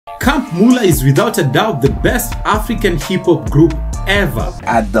Camp Mulla is without a doubt the best African hip-hop group ever.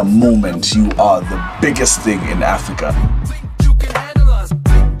 At the moment, you are the biggest thing in Africa.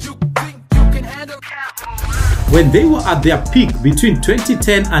 When they were at their peak between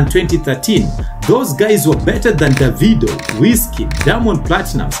 2010 and 2013, those guys were better than Davido, Wizkid, Diamond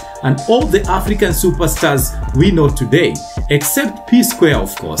Platnumz, and all the African superstars we know today, except P-Square,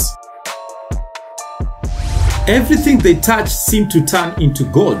 of course. Everything they touched seemed to turn into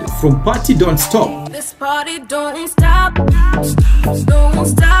gold, from Party Don't Stop This party don't stop, don't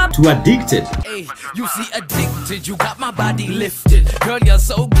stop. to Addicted. Hey, you see addicted, you got my body lifted. Girl, you're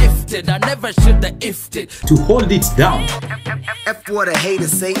so gifted, I never should have ifed it. To Hold It Down. F what a hater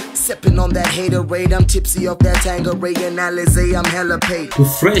say, sipping on that haterade. I'm tipsy off that Tanqueray and Alizé, I'm hella paid. To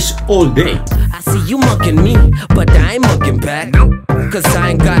Fresh All Day. I see you mucking me, but I ain't mucking back. Cause I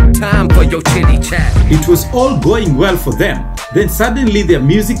ain't got time for your chitty chat. It was all going well for them. Then suddenly their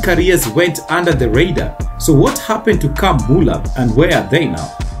music careers went under the radar. So what happened to Camp Mulla and where are they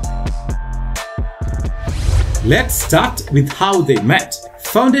now? Let's start with how they met.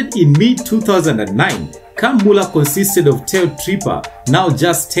 Founded in mid-2009, Camp Mulla consisted of Teo Tripper, now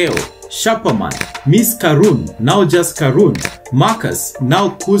just Teo, Shapaman, Miss Karun, now just Karun, Marcus,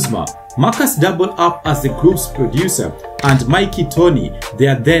 now Kuzma. Marcus doubled up as the group's producer, and Mikey Tony,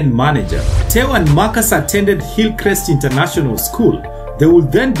 their then manager. Teo and Marcus attended Hillcrest International School. They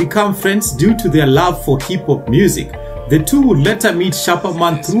would then become friends due to their love for hip-hop music. The two would later meet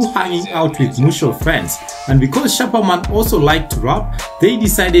Shapaman through hanging out with mutual friends, and because Shapaman also liked to rap, they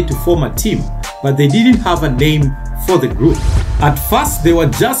decided to form a team, but they didn't have a name for the group. At first, they were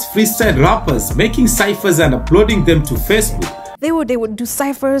just freestyle rappers, making cyphers and uploading them to Facebook. They would do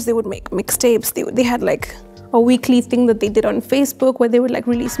ciphers, they would make mixtapes, they had like a weekly thing that they did on Facebook where they would like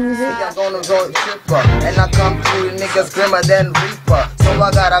release music. I'm gonna road tripper, and I come through niggas grimmer than Reaper. So I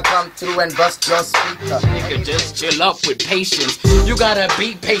gotta come through and bust your speaker. Nigga, just chill up with patience. You gotta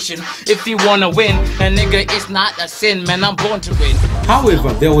be patient if you wanna win. And nigga, it's not a sin, man, I'm born to win.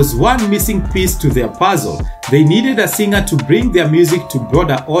 However, there was one missing piece to their puzzle. They needed a singer to bring their music to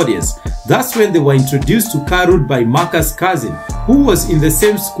broader audience. That's when they were introduced to Karun by Marcus' cousin, who was in the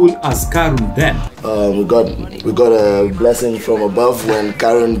same school as Karun then. We got a blessing from above when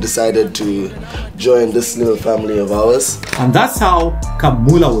Karun decided to join this little family of ours. And that's how Camp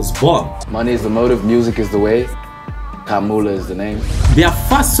Mulla was born. Money is the motive, music is the way. Camp Mulla is the name. Their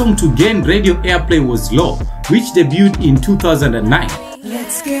first song to gain radio airplay was Low, which debuted in 2009.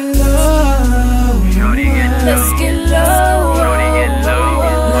 Let's get low. Let's get low.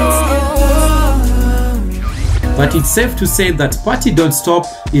 But it's safe to say that Party Don't Stop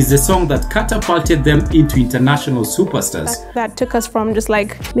is the song that catapulted them into international superstars. That took us from just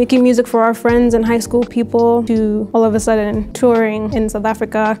like making music for our friends and high school people to all of a sudden touring in South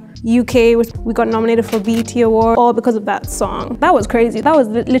Africa, UK, we got nominated for BET Award, all because of that song. That was crazy. That was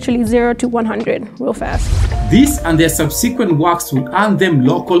literally 0 to 100 real fast. This and their subsequent works would earn them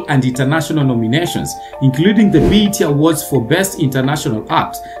local and international nominations, including the BET Awards for Best International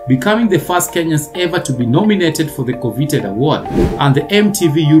Act, becoming the first Kenyans ever to be nominated for the Coveted Award, and the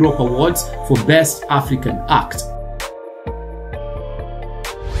MTV Europe Awards for Best African Act.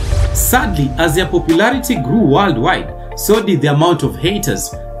 Sadly, as their popularity grew worldwide, so did the amount of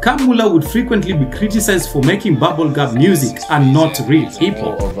haters. Camp Mulla would frequently be criticized for making bubblegum music and not real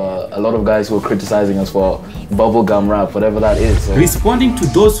hip-hop. A lot of guys who were criticizing us for bubblegum rap, whatever that is. So. Responding to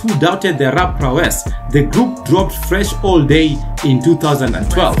those who doubted their rap prowess, the group dropped Fresh All Day in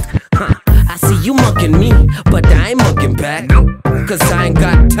 2012. I see you mucking me, but I ain't mucking back. Cause I ain't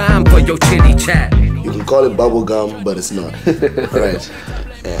got time for your chitty chat. You can call it bubblegum, but it's not. Right.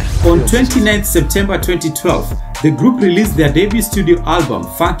 Yeah. On 29th September 2012, the group released their debut studio album,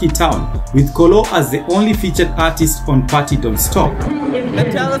 Funky Town, with Kolo as the only featured artist on Party Don't Stop.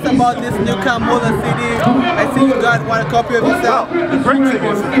 And tell us about this new Camp Mulla CD. I see you got one copy of yourself.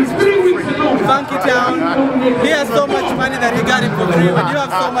 Funky Town. He has so much money that he got it for free. When you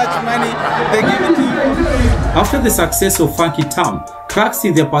have so much money, they give it to you for free. After the success of Funky Town, cracks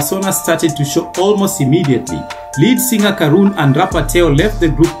in their persona started to show almost immediately. Lead singer Karun and rapper Teo left the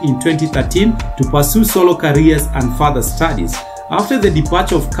group in 2013 to pursue solo careers and further studies. After the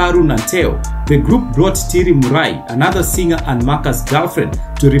departure of Karun and Teo, the group brought Tiri Murai, another singer and Marcus' girlfriend,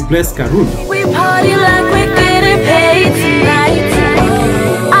 to replace Karun. We party like we're getting paid tonight.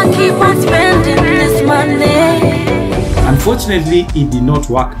 I keep on spending this money. Unfortunately, it did not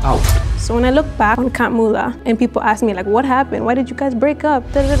work out. So So when I look back on Camp Mulla and people ask me like, what happened? Why did you guys break up?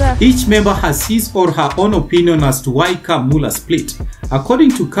 Da, da, da. Each member has his or her own opinion as to why Camp Mulla split.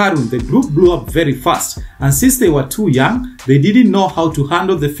 According to Karun, the group blew up very fast, and since they were too young, they didn't know how to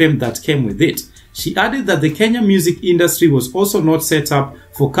handle the fame that came with it. She added that the Kenya music industry was also not set up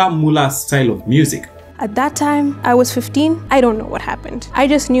for Camp Mulla's style of music. At that time, I was 15. I don't know what happened. I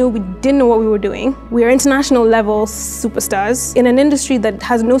just knew we didn't know what we were doing. We are international level superstars in an industry that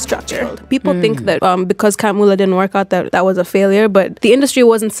has no structure. People think that because Camp Mulla didn't work out, that was a failure, but the industry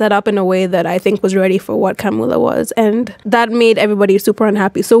wasn't set up in a way that I think was ready for what Camp Mulla was, and that made everybody super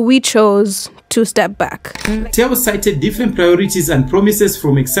unhappy. So we chose to step back. Teo cited different priorities and promises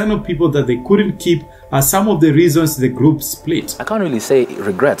from external people that they couldn't keep are some of the reasons the group split. I can't really say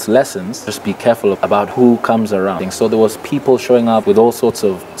regrets, lessons. Just be careful about who comes around. So there was people showing up with all sorts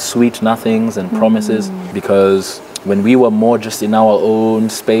of sweet nothings and promises, because when we were more just in our own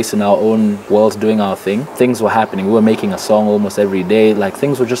space, in our own world, doing our thing, things were happening. We were making a song almost every day, like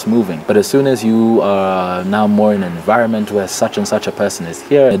things were just moving. But as soon as you are now more in an environment where such and such a person is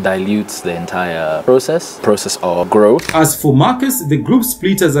here, it dilutes the entire process of growth. As for Marcus, the group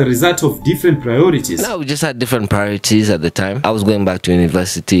split as a result of different priorities. No, we just had different priorities at the time. I was going back to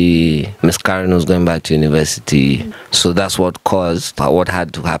university, Miss Karen was going back to university, so that's what caused what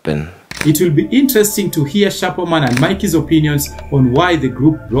had to happen. It will be interesting to hear Sharperman and Mikey's opinions on why the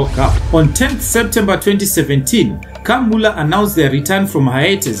group broke up. On 10th September 2017, Camp Mulla announced their return from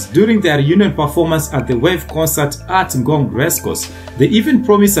hiatus during their reunion performance at the Wave concert at Ngong Rescos. They even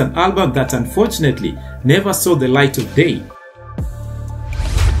promised an album that unfortunately never saw the light of day.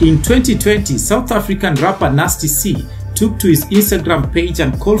 In 2020, South African rapper Nasty C took to his Instagram page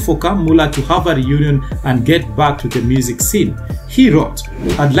and called for Camp Mulla to have a reunion and get back to the music scene. He wrote,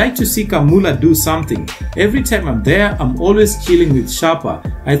 "I'd like to see Camp Mulla do something. Every time I'm there, I'm always chilling with Sharper.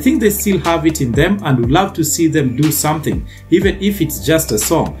 I think they still have it in them and would love to see them do something, even if it's just a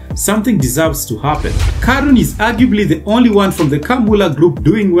song. Something deserves to happen." Karun is arguably the only one from the Camp Mulla group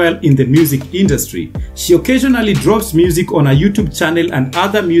doing well in the music industry. She occasionally drops music on her YouTube channel and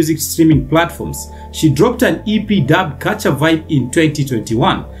other music streaming platforms. She dropped an EP dubbed Catch a Vibe in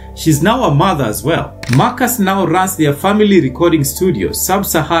 2021. She's now a mother as well. Marcus now runs their family recording studio,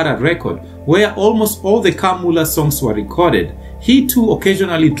 Sub-Sahara Record, where almost all the Camp Mulla songs were recorded. He too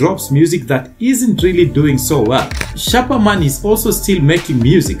occasionally drops music that isn't really doing so well. Sharperman is also still making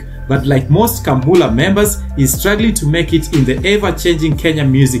music, but like most Camp Mulla members, is struggling to make it in the ever-changing Kenya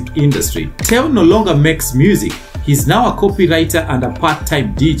music industry. Teo no longer makes music. He's now a copywriter and a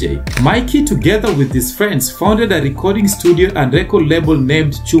part-time DJ. Mikey, together with his friends, founded a recording studio and record label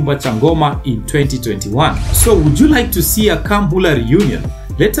named Chumba Changoma in 2021. So would you like to see a Camp Mulla reunion?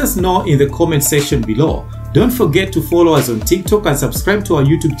 Let us know in the comment section below. Don't forget to follow us on TikTok and subscribe to our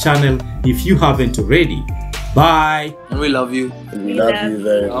YouTube channel if you haven't already. Bye! And we love you. We love you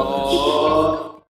very much.